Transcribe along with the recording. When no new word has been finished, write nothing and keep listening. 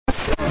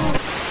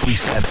we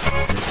said.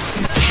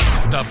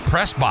 The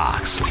Press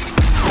Box.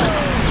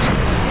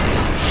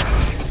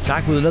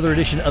 Back with another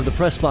edition of the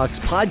Press Box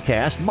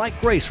podcast. Mike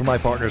Grace for my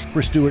partners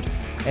Chris Stewart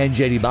and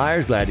JD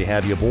Byers. Glad to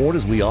have you aboard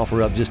as we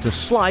offer up just a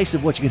slice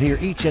of what you can hear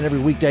each and every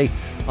weekday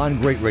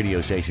on great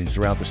radio stations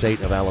throughout the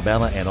state of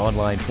Alabama and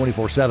online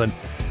 24/7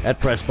 at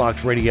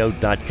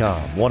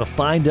PressBoxRadio.com. Want to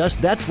find us?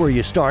 That's where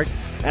you start,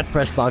 at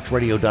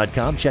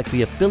PressBoxRadio.com. Check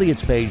the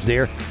affiliates page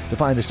there to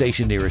find the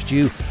station nearest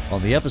you.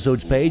 On the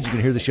episodes page, you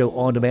can hear the show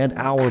on demand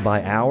hour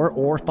by hour,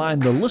 or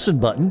find the listen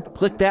button.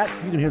 Click that.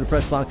 You can hear the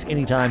Press Box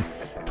anytime,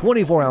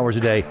 24 hours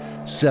a day,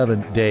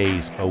 7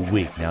 days a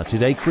week. Now,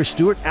 today, Chris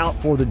Stewart out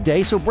for the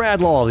day, so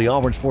Brad Law of the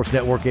Auburn Sports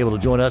Network able to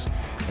join us,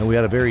 and we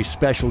had a very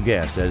special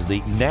guest as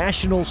the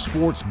national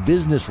sports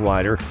business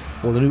writer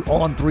for the new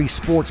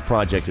On3Sports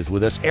project is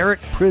with us, Eric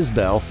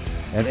Prisbell.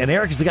 And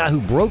Eric is the guy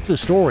who broke the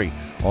story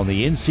on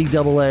the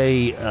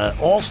NCAA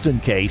Alston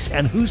case,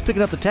 and who's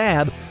picking up the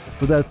tab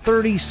for the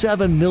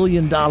 $37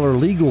 million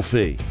legal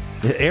fee.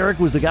 Eric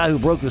was the guy who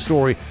broke the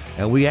story,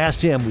 and we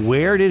asked him,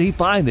 where did he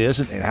find this,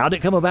 and how did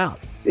it come about?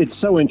 It's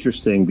so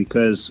interesting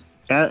because,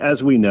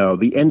 as we know,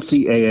 the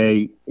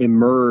NCAA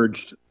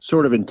emerged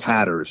sort of in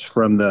tatters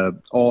from the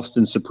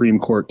Alston Supreme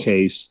Court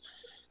case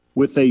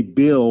with a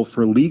bill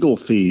for legal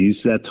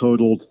fees that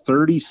totaled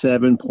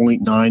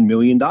 $37.9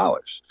 million.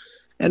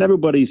 And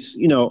everybody's,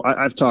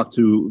 I've talked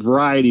to a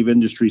variety of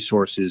industry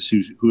sources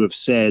who have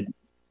said,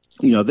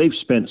 they've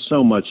spent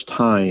so much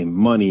time,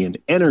 money, and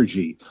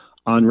energy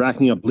on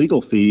racking up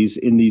legal fees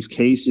in these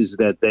cases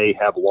that they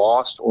have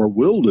lost or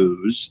will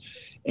lose.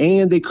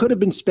 And they could have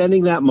been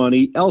spending that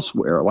money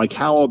elsewhere. Like,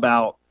 how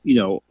about,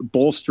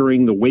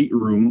 bolstering the weight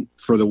room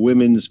for the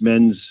women's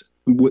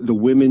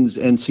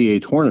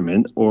NCAA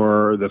tournament,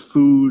 or the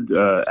food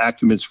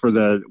accumulates for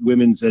the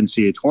women's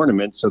NCAA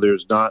tournament, so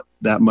there's not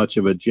that much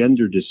of a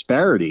gender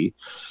disparity.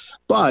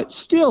 But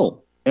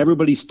still,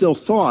 everybody still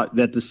thought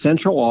that the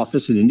central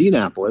office in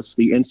Indianapolis,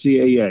 the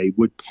NCAA,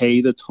 would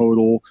pay the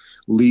total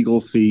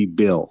legal fee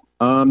bill.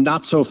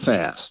 Not so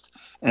fast.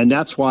 And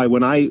that's why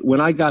when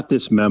I got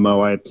this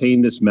memo, I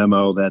obtained this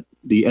memo that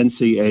the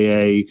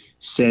NCAA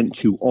sent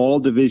to all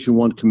Division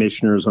I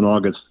commissioners on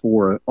August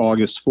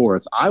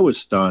 4th, I was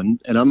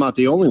stunned, and I'm not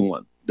the only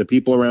one. The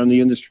people around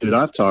the industry that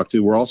I've talked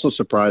to were also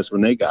surprised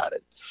when they got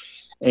it.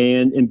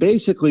 And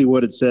basically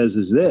what it says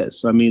is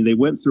this. I mean, they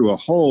went through a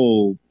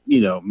whole,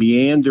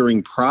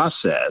 meandering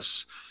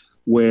process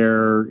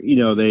where,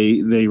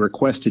 they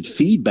requested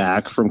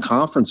feedback from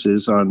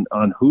conferences on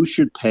who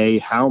should pay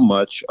how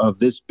much of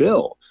this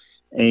bill.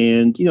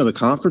 And, the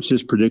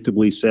conferences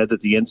predictably said that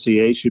the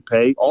NCAA should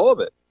pay all of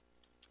it.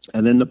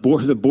 And then the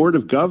board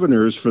of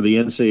governors for the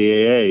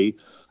NCAA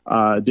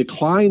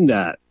declined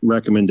that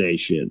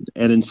recommendation.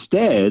 And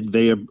instead,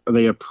 they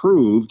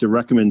approved a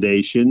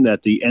recommendation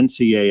that the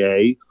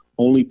NCAA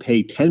only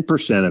pay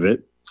 10% of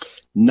it.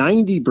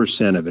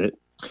 90% of it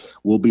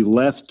will be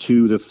left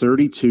to the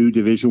 32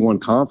 Division I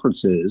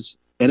conferences.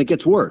 And it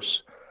gets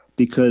worse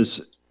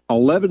because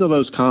 11 of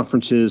those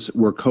conferences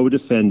were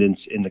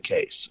co-defendants in the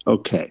case.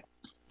 Okay.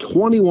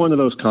 21 of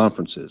those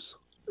conferences,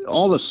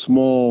 all the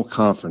small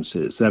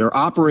conferences that are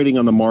operating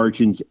on the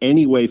margins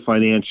anyway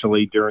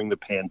financially during the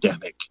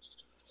pandemic,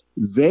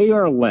 they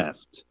are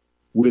left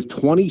with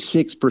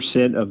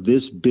 26% of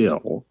this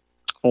bill,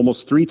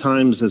 almost 3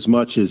 times as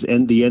much as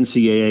the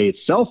NCAA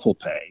itself will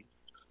pay.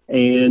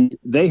 And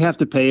they have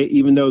to pay it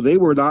even though they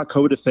were not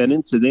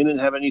co-defendants and they didn't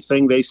have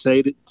anything, they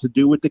say, to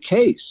do with the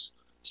case.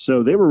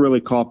 So they were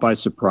really caught by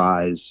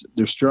surprise.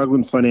 They're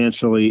struggling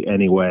financially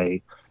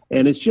anyway.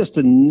 And it's just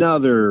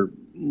another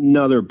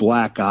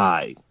black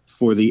eye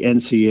for the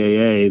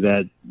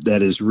NCAA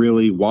that is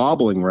really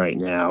wobbling right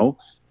now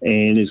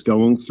and is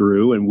going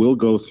through and will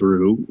go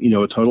through,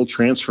 a total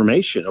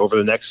transformation over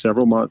the next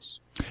several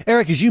months.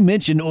 Eric, as you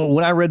mentioned,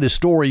 when I read this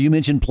story, you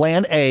mentioned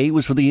Plan A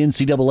was for the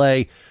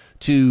NCAA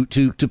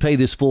to pay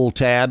this full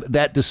tab.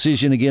 That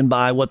decision, again,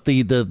 by what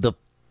the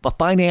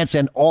Finance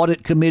and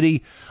Audit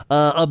Committee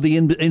of the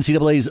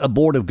NCAA's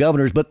Board of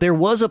Governors. But there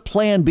was a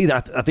Plan B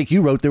that I think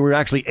you wrote. There were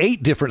actually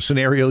 8 different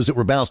scenarios that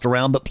were bounced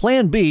around. But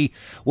Plan B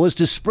was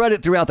to spread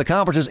it throughout the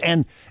conferences.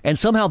 And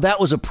somehow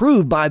that was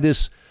approved by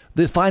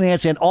the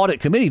Finance and Audit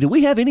Committee. Do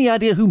we have any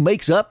idea who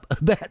makes up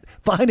that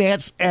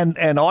Finance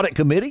and Audit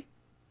Committee?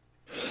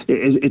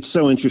 It's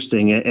so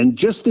interesting. And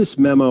just this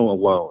memo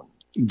alone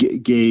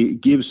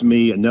gives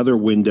me another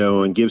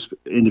window and gives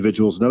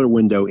individuals another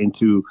window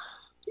into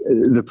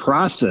the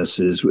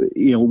processes,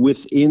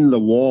 within the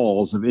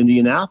walls of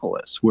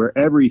Indianapolis, where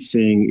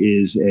everything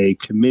is a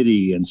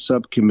committee and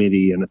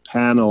subcommittee and a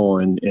panel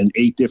and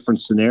 8 different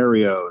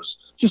scenarios.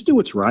 Just do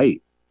what's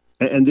right.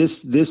 And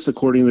this,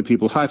 according to the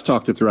people I've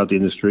talked to throughout the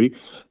industry,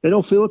 they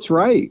don't feel it's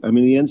right. I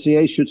mean, the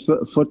NCAA should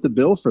foot the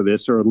bill for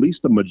this, or at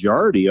least the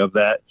majority of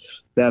that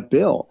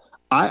bill.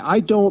 I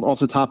don't, off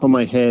the top of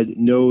my head,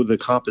 know the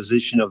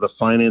composition of the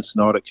Finance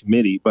and Audit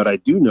Committee, but I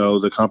do know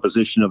the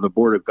composition of the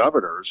Board of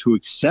Governors who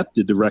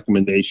accepted the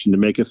recommendation to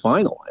make it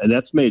final. And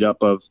that's made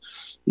up of,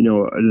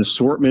 an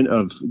assortment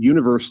of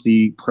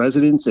university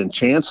presidents and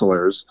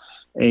chancellors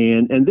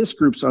And this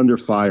group's under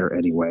fire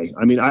anyway.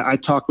 I mean, I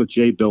talked with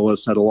Jay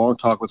Billis, had a long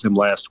talk with him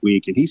last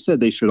week, and he said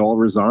they should all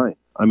resign.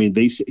 I mean,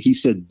 he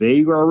said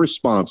they are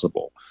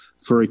responsible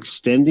for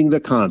extending the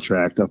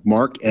contract of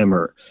Mark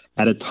Emmert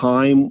at a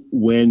time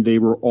when they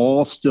were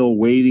all still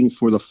waiting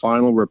for the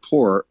final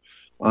report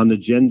on the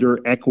gender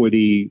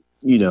equity,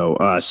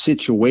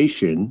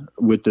 situation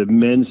with the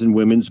men's and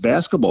women's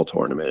basketball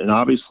tournament. And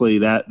obviously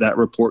that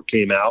report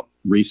came out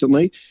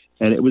recently,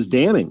 and it was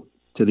damning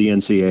to the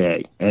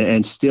NCAA.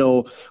 And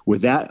still,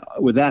 with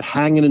that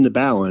hanging in the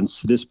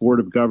balance, this Board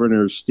of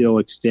Governors still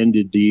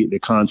extended the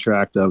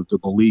contract of the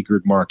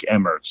beleaguered Mark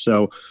Emmert.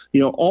 So,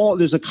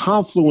 there's a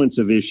confluence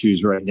of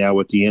issues right now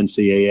with the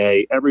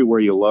NCAA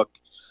everywhere you look.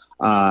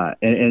 And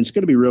it's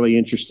going to be really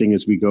interesting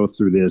as we go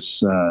through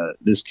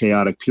this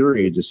chaotic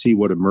period to see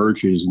what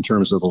emerges in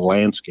terms of the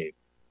landscape.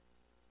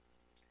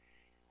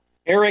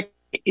 Eric,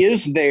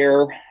 is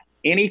there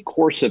any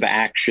course of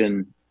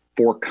action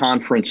for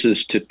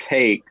conferences to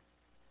take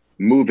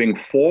moving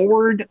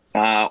forward,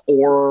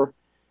 or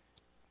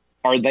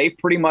are they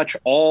pretty much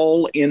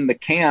all in the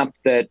camp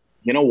that,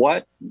 you know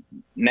what,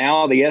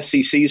 now the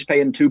SEC is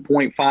paying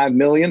 $2.5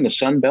 million, the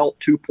Sun Belt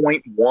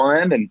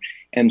 2.1,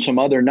 and some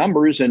other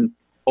numbers, and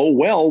oh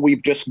well,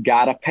 we've just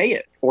got to pay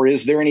it? Or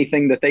is there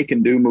anything that they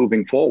can do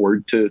moving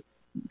forward to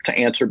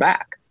answer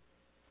back?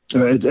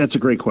 That's a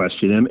great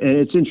question, and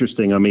it's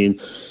interesting. I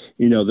mean,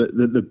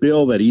 the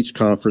bill that each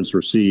conference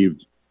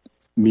received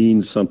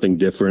means something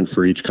different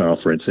for each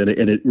conference. And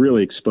it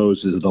really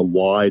exposes the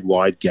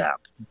wide gap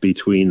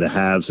between the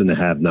haves and the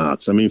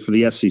have-nots. I mean, for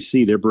the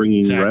SEC, they're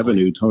bringing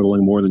revenue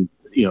totaling more than,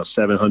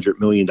 $700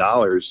 million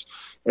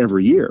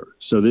every year.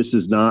 So this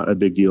is not a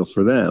big deal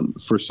for them.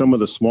 For some of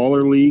the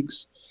smaller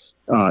leagues,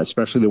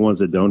 especially the ones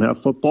that don't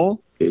have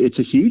football, it's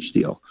a huge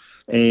deal.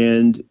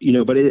 And,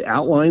 but it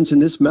outlines in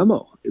this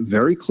memo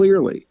very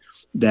clearly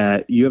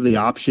that you have the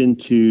option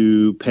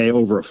to pay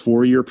over a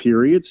 4-year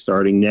period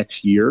starting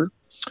next year.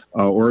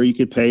 Or you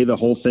could pay the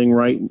whole thing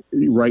right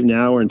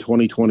now or in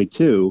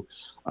 2022,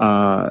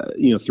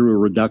 through a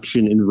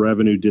reduction in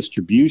revenue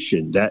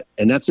distribution.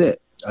 That's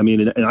it. I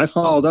mean, and I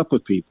followed up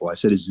with people. I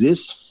said, is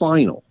this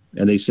final?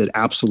 And they said,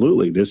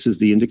 absolutely. This is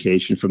the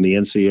indication from the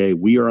NCAA.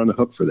 We are on the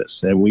hook for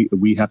this, and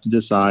we have to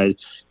decide,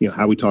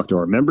 how we talk to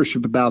our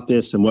membership about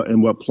this and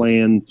what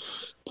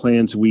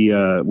plans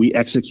we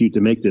execute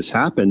to make this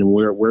happen, and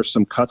where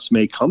some cuts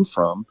may come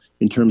from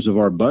in terms of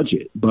our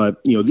budget.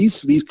 But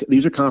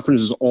these are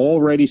conferences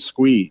already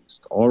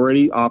squeezed,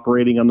 already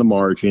operating on the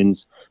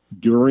margins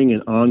during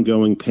an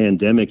ongoing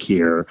pandemic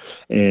here,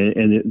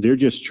 and they're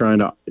just trying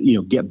to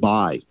get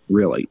by,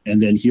 really.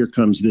 And then here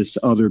comes this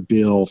other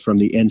bill from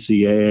the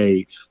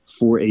NCAA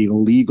for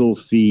legal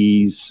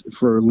fees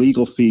for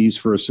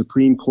a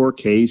Supreme Court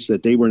case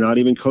that they were not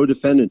even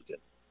co-defendants in.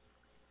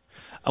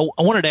 I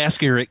wanted to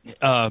ask Eric.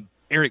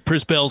 Eric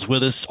Prisbell's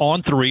with us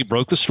on 3,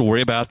 broke the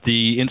story about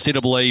the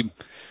NCAA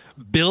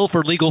bill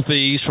for legal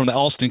fees from the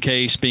Alston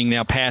case being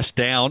now passed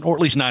down, or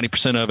at least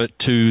 90% of it,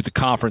 to the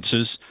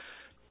conferences,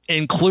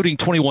 including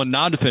 21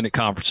 non-defendant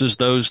conferences,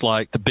 those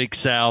like the Big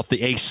South, the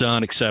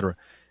ASUN, et cetera.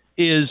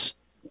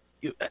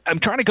 I'm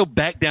trying to go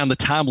back down the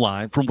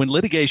timeline from when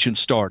litigation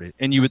started,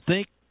 and you would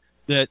think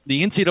that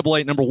the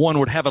NCAA, number one,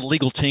 would have a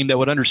legal team that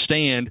would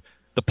understand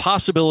the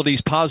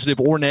possibilities, positive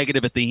or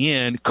negative at the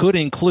end, could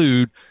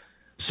include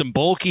some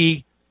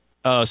bulky,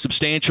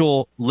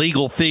 substantial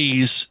legal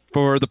fees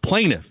for the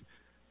plaintiff.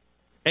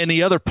 And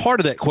the other part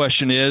of that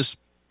question is,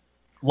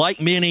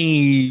 like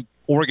many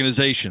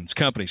organizations,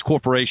 companies,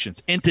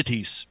 corporations,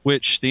 entities,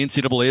 which the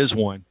NCAA is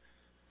one,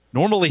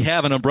 normally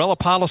have an umbrella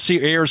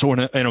policy, errors, or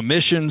an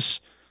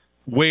omissions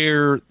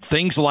where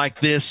things like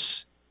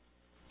this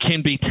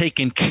can be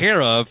taken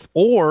care of,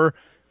 or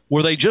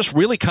were they just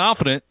really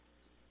confident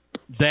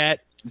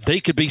that they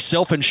could be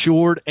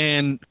self-insured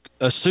and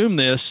assume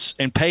this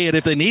and pay it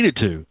if they needed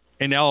to,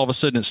 and now all of a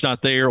sudden it's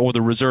not there, or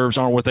the reserves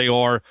aren't what they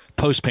are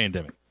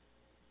post-pandemic?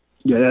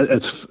 Yeah,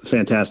 that's a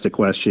fantastic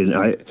question.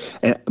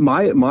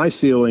 My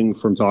feeling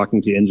from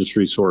talking to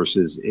industry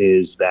sources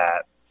is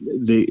that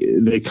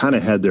they kind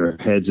of had their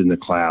heads in the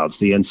clouds.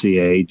 The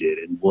NCAA did,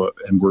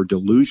 and were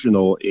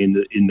delusional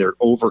in their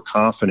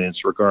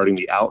overconfidence regarding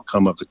the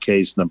outcome of the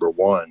case, number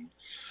one.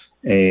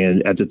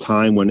 And at the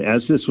time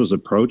as this was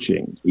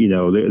approaching,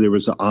 there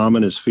was an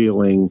ominous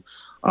feeling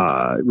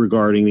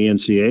regarding the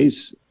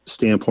NCAA's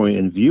standpoint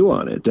and view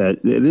on it,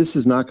 that this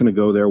is not going to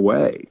go their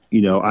way.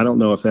 I don't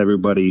know if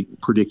everybody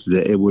predicted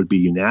that it would be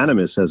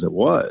unanimous as it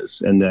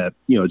was, and that,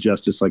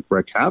 justice like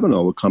Brett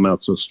Kavanaugh would come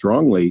out so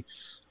strongly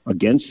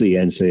against the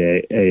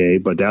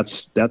NCAA, but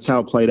that's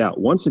how it played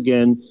out. Once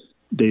again,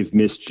 they've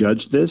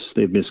misjudged this,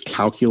 they've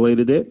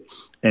miscalculated it,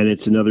 and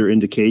it's another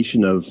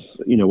indication of,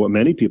 what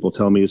many people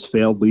tell me is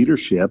failed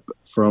leadership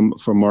from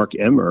Mark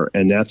Emmert,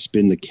 and that's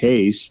been the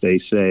case, they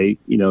say,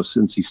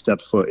 since he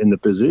stepped foot in the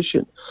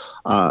position.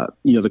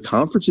 The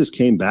conferences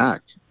came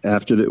back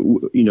after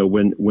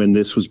when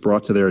this was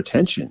brought to their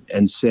attention,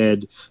 and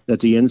said that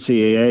the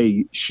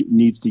NCAA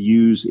needs to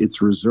use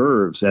its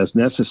reserves as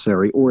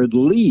necessary, or at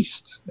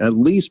least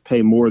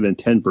pay more than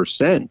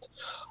 10%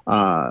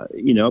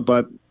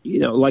 But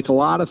like a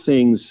lot of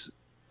things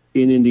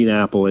in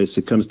Indianapolis,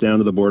 it comes down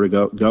to the Board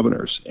of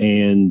Governors,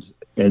 and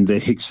they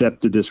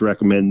accepted this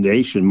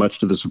recommendation, much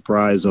to the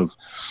surprise of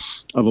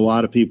a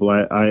lot of people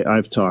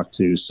I've talked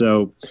to.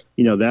 So,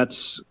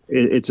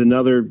 it's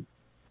another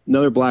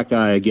black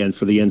eye again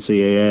for the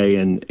NCAA,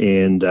 and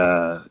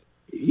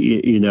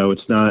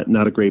it's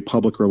not a great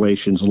public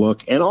relations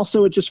look, and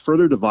also it just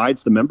further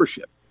divides the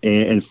membership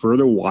and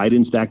further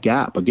widens that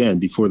gap again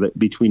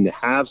between the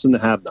haves and the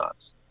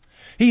have-nots.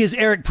 He is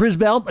Eric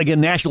Prisbell, again,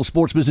 national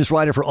sports business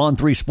writer for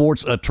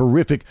On3Sports, a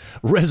terrific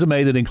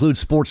resume that includes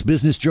Sports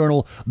Business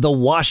Journal, The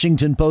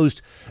Washington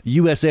Post,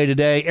 USA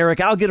Today. Eric,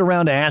 I'll get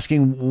around to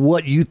asking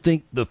what you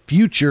think the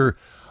future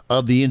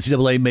of the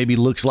NCAA maybe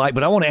looks like,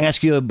 but I want to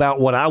ask you about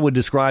what I would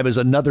describe as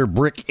another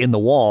brick in the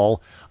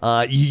wall.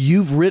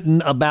 You've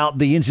written about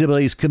the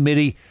NCAA's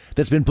committee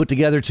that's been put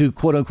together to,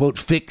 quote unquote,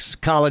 fix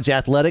college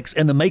athletics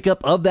and the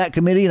makeup of that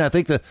committee. And I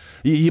think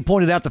you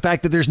pointed out the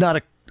fact that there's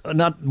not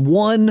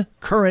one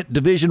current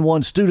Division I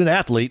student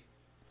athlete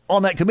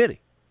on that committee.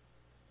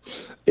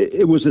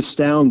 It was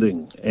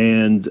astounding,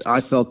 and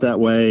I felt that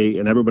way,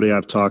 and everybody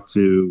I've talked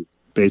to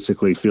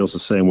basically feels the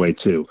same way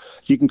too.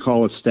 You can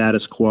call it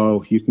status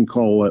quo, you can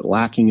call it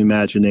lacking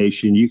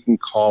imagination, you can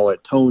call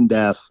it tone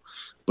deaf,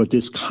 but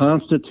this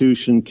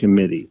Constitution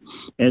Committee,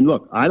 and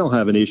look, I don't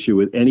have an issue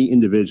with any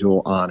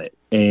individual on it.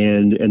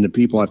 And the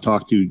people I've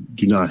talked to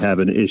do not have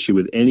an issue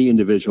with any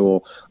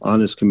individual on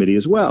this committee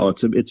as well.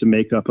 It's a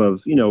makeup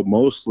of,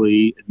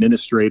 mostly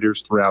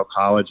administrators throughout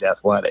college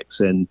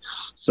athletics and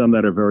some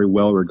that are very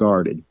well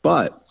regarded.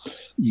 But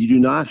you do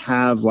not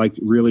have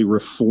really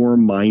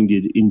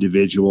reform-minded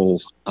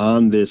individuals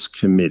on this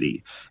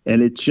committee.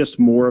 And it's just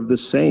more of the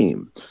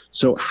same.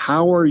 So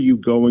how are you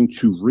going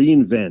to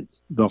reinvent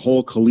the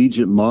whole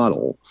collegiate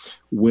model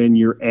when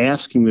you're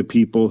asking the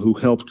people who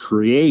helped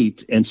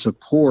create and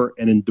support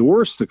and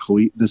endorse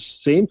the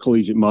same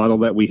collegiate model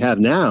that we have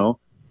now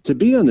to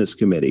be on this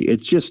committee?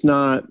 It's just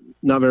not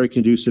very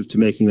conducive to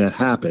making that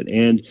happen.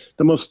 And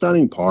the most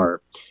stunning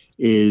part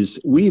is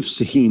we've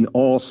seen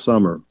all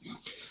summer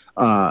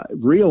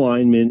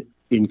realignment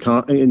in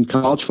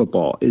college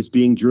football is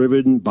being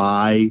driven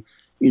by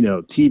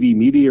TV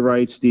media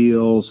rights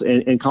deals,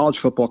 and college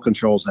football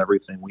controls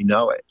everything. We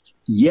know it.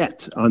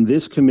 Yet on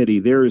this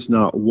committee, there is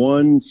not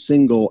one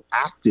single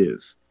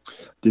active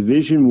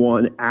Division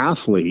I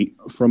athlete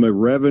from a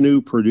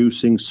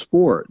revenue-producing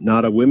sport.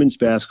 Not a women's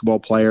basketball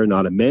player,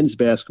 not a men's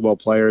basketball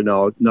player,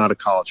 not a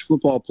college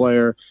football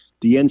player.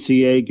 The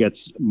NCAA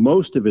gets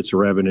most of its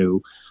revenue,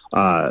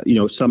 some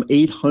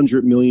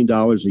 $800 million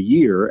a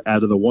year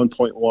out of the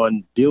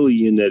 $1.1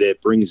 billion that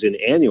it brings in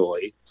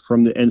annually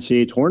from the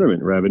NCAA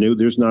tournament revenue.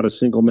 There's not a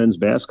single men's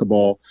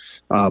basketball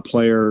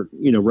player,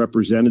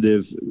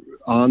 representative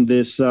on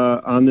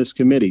this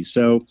committee.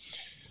 So,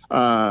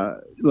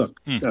 look,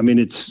 I mean,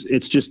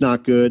 it's just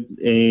not good.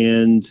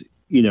 And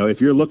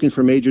if you're looking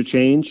for major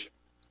change,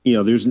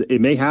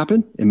 it may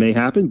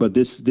happen, but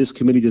this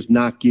committee does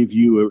not give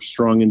you a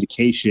strong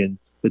indication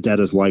that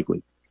is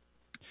likely.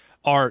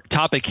 Our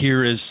topic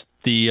here is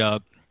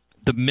the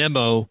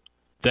memo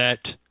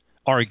that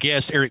our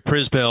guest Eric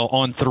Prisbell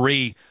on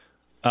 3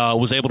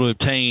 was able to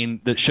obtain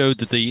that showed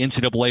that the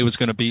NCAA was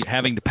going to be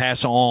having to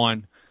pass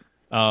on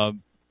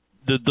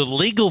the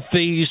legal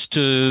fees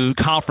to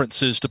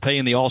conferences to pay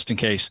in the Alston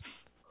case.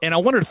 And I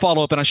wanted to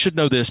follow up, and I should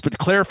know this, but to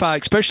clarify,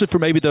 especially for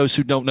maybe those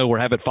who don't know or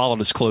haven't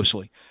followed us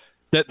closely,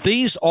 that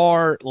these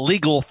are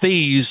legal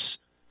fees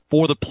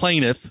for the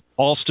plaintiff,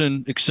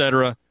 Alston, et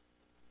cetera,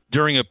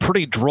 during a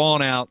pretty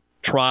drawn-out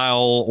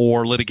trial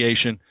or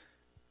litigation.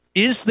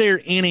 Is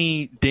there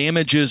any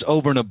damages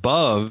over and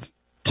above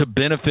to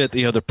benefit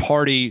the other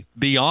party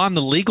beyond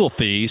the legal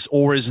fees,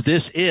 or is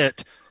this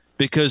it?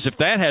 Because if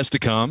that has to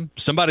come,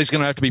 somebody's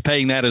going to have to be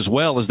paying that as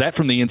well. Is that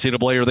from the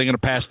NCAA? Are they going to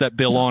pass that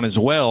bill on as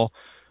well?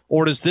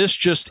 Or does this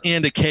just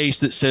end a case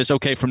that says,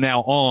 okay, from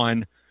now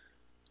on,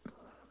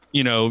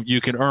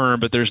 you can earn,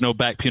 but there's no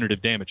back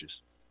punitive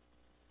damages?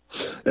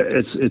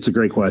 It's a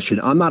great question.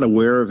 I'm not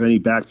aware of any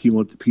back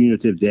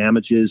punitive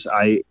damages.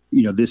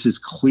 This is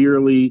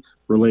clearly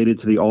related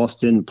to the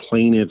Alston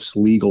plaintiff's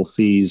legal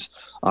fees.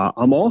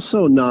 I'm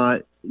also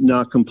not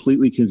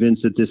completely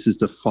convinced that this is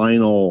the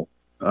final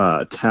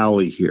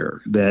tally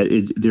here,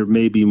 that there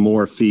may be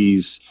more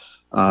fees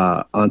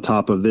on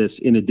top of this.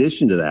 In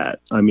addition to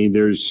that, I mean,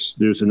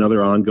 there's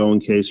another ongoing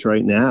case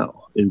right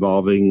now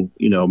involving,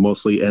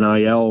 mostly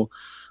NIL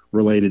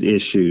related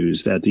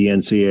issues that the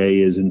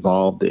NCAA is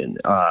involved in,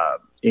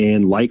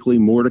 and likely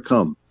more to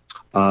come.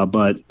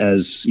 But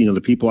as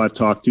the people I've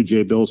talked to,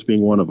 Jay Bills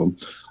being one of them,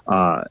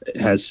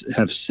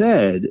 have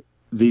said,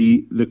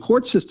 the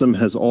court system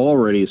has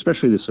already,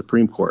 especially the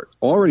Supreme Court,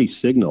 already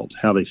signaled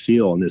how they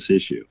feel on this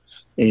issue.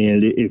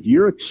 And if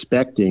you're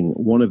expecting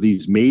one of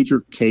these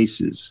major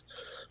cases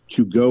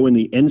to go in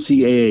the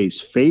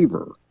NCAA's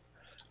favor,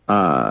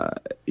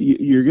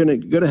 you're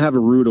going to have a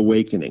rude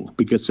awakening,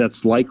 because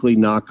that's likely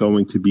not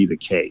going to be the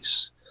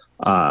case.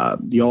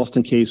 The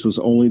Alston case was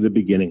only the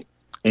beginning.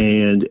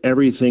 and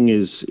everything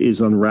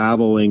is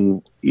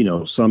unraveling,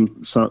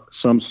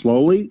 some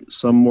slowly,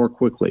 some more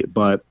quickly,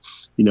 but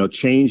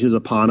change is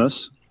upon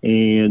us.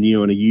 And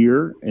in a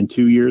year and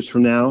 2 years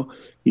from now,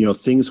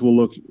 things will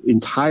look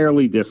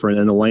entirely different,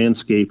 and the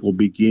landscape will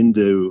begin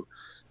to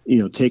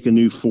take a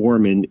new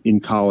form in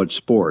college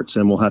sports,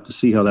 and we'll have to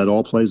see how that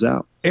all plays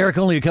out. Eric,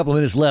 only a couple of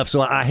minutes left,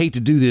 so I hate to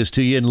do this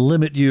to you and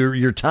limit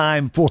your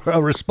time for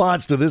a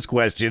response to this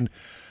question.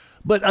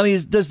 But,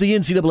 does the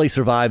NCAA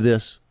survive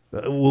this?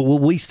 Will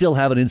we still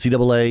have an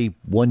NCAA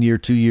 1 year,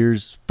 2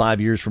 years,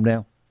 5 years from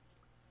now?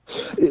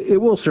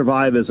 It will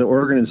survive as an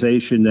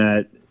organization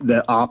that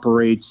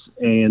operates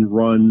and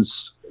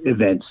runs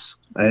events,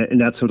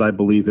 and that's what I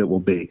believe it will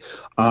be.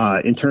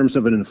 In terms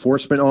of an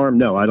enforcement arm,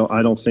 no,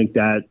 I don't think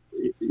that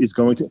is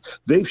going to.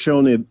 They've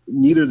shown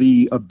neither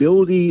the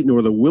ability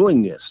nor the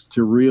willingness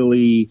to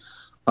really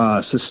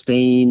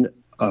sustain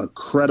a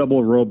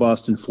credible,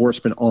 robust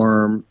enforcement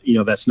arm,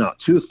 that's not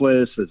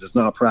toothless, that does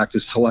not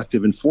practice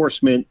selective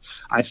enforcement.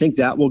 I think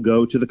that will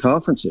go to the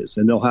conferences,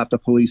 and they'll have to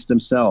police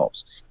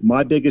themselves.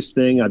 My biggest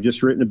thing, I've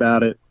just written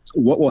about it,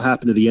 what will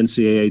happen to the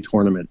NCAA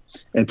tournament?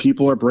 And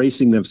people are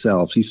bracing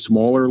themselves. These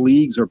smaller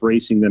leagues are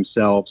bracing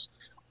themselves.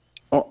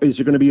 Is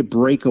there going to be a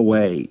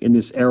breakaway in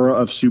this era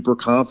of super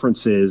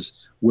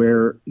conferences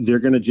where they're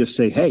going to just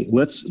say, hey,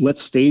 let's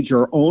stage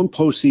our own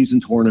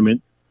postseason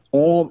tournament,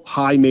 all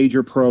high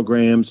major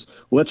programs,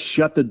 let's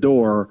shut the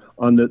door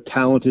on the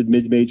talented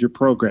mid-major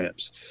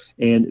programs?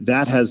 And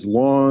that has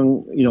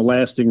long,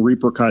 lasting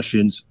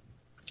repercussions.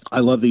 I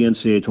love the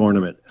NCAA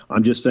tournament.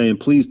 I'm just saying,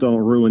 please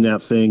don't ruin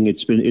that thing.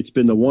 It's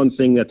been the one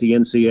thing that the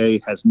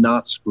NCAA has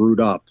not screwed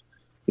up,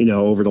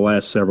 over the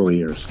last several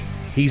years.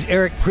 He's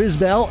Eric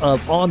Prisbell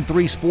of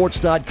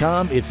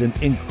On3Sports.com. It's an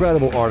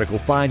incredible article.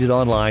 Find it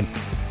online.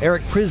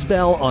 Eric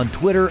Prisbell on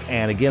Twitter,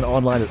 and again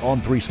online at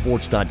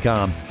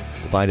On3Sports.com.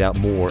 Find out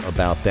more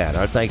about that.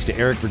 Our thanks to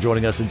Eric for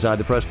joining us inside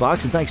the Press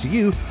Box, and thanks to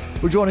you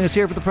for joining us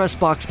here for the Press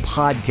Box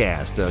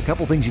podcast. A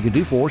couple things you can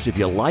do for us if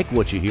you like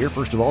what you hear.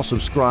 First of all,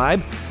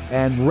 subscribe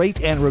and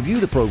rate and review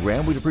the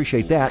program. We'd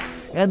appreciate that.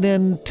 And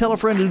then tell a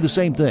friend to do the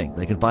same thing.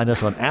 They can find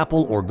us on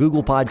Apple or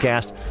Google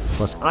Podcast,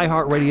 plus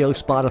iHeartRadio,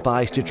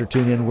 Spotify, Stitcher,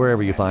 TuneIn,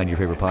 wherever you find your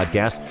favorite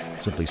podcast.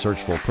 Simply search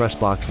for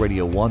Pressbox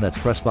Radio 1. That's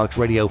Pressbox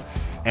Radio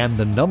and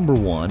the number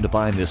 1 to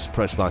find this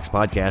Pressbox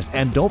podcast.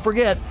 And don't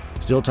forget,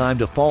 still time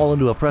to fall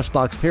into a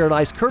Pressbox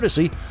paradise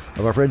courtesy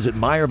of our friends at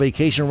Meyer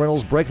Vacation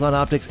Rentals, Brakeline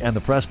Optics, and the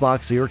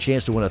Pressbox. Your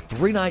chance to win a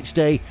 3-night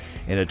stay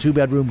in a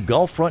 2-bedroom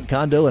Gulf front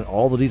condo, and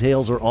all the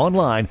details are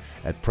online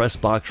at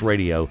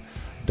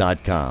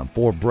PressboxRadio.com.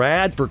 For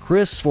Brad, for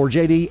Chris, for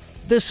JD,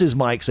 this is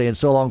Mike saying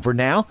so long for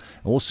now,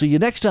 and we'll see you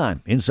next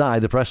time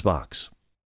inside the Press Box.